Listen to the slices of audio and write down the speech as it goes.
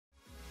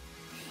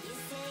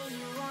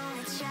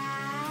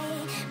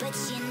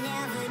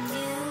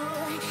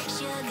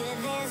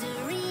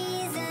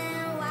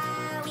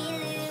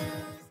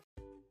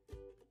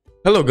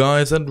Hello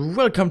guys and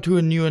welcome to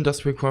a new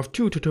Industrial Craft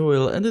 2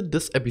 tutorial, and in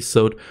this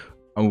episode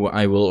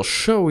I will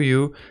show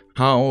you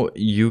how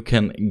you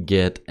can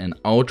get an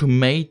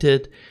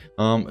automated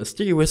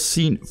Sticky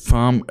Resin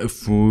farm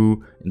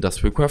through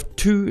Industrial Craft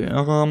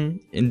 2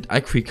 in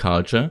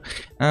agriculture.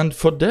 And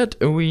for that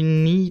we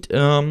need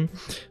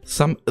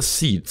some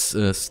seeds,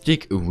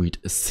 stickweed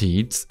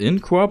seeds in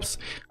crops,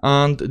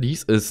 and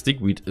these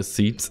stickweed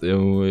seeds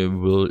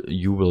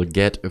you will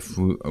get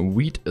through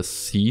wheat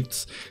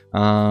seeds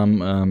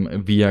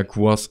via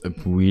cross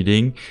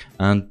breeding,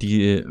 and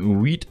the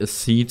wheat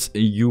seeds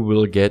you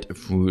will get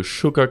through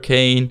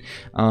sugarcane,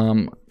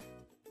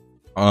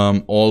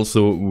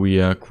 also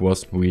via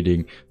cross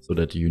breeding, so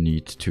that you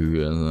need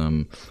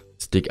to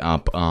stick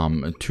up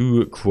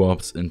two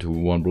crops into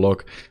one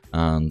block,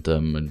 and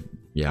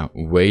yeah,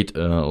 wait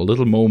a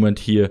little moment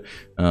here,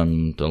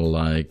 and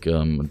like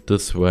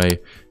this way,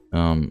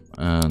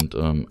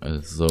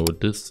 so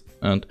this,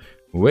 and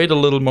wait a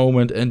little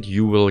moment, and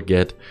you will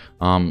get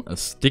a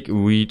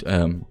stickweed,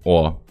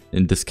 or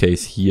in this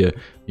case here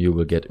you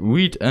will get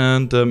wheat,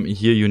 and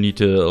here you need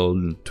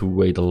to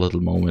wait a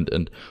little moment,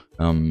 and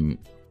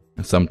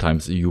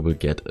sometimes you will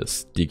get a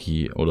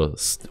sticky or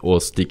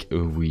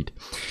stickweed.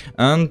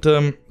 And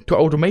to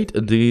automate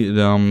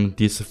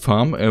this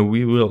farm,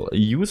 we will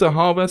use a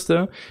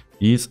harvester.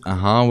 This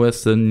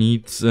harvester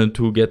needs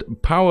to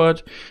get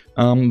powered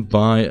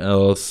by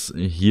us,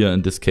 here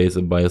in this case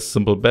by a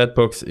simple bed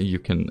box. You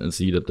can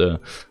see that the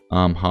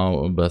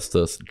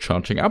harvester is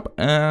charging up,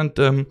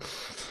 and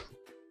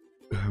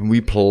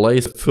we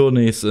place a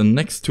furnace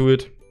next to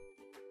it.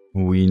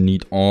 We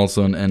need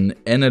also an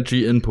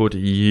energy input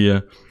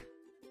here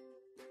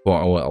for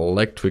our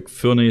electric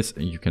furnace.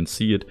 You can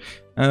see it,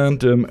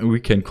 and we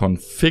can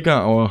configure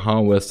our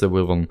harvester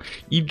with an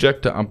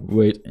ejector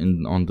upgrade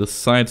on this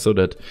side, so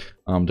that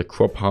the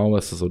crop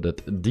harvester, so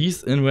that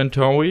this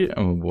inventory,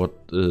 what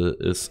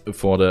is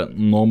for the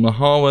normal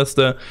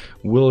harvester,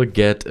 will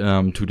get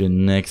to the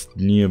next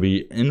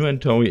nearby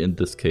inventory. In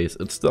this case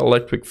it's the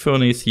electric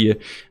furnace here,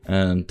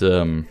 and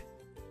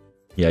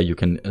yeah, you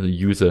can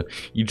use a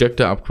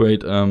ejector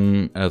upgrade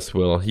as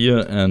well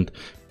here, and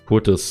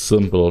put a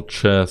simple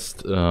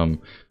chest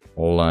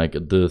like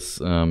this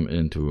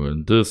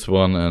into this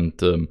one, and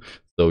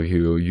so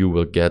you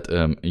will get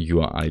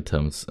your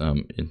items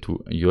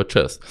into your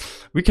chest.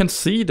 We can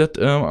see that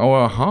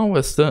our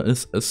harvester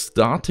is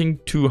starting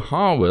to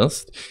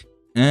harvest,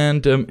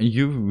 and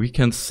we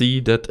can see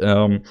that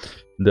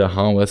the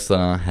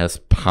harvester has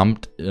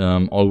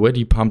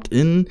already pumped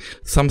in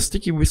some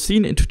sticky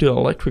resin into the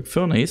electric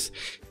furnace,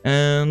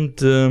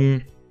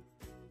 and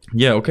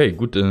yeah, okay,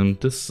 good.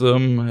 This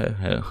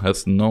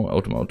has now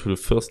automated to the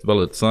first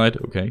valid side.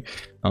 Okay,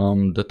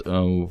 that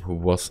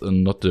was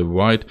not the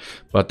right,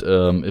 but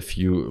if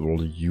you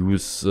will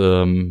use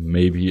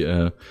maybe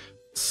a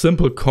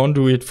simple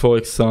conduit, for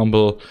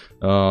example,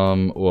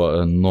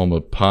 or a normal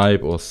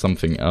pipe or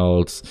something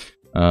else,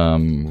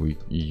 we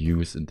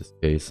use in this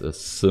case a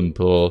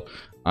simple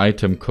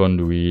item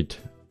conduit.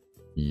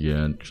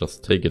 Yeah,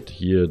 just take it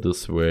here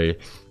this way,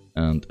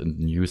 and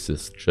use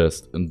this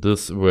chest in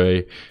this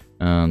way,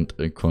 and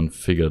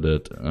configure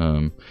that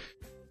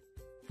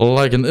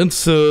like an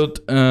insert,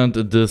 and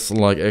this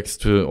like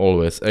extra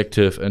always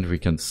active, and we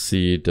can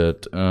see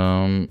that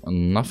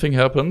nothing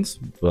happens,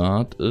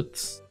 but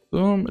it's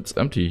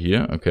empty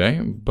here.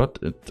 Okay, but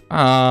it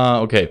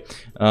okay,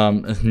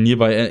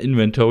 nearby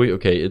inventory.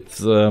 Okay,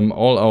 it's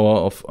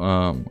all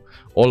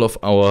of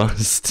our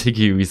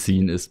sticky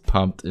resin is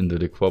pumped into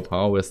the crop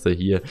harvester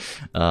here.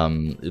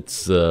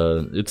 It's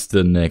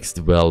the next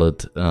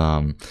valid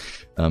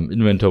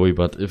inventory,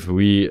 but if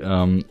we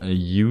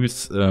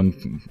use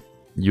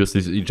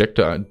this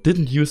ejector,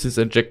 didn't use this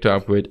ejector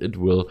upgrade, it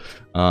will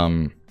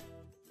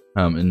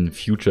in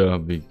future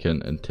we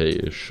can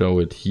show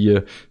it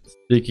here.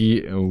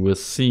 Sticky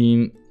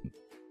resin,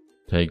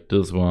 take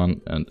this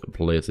one and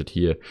place it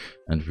here,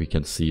 and we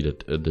can see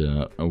that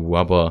the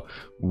rubber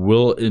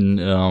will in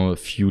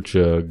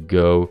future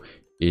go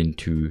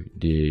into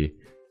the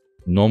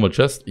normal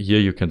chest. Here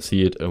you can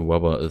see it,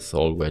 rubber is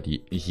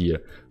already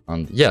here.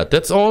 And yeah,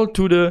 that's all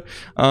to the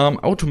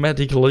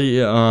automatically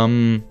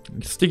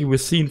sticky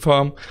resin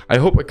farm. I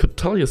hope I could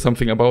tell you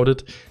something about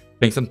it.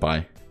 Thanks and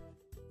bye.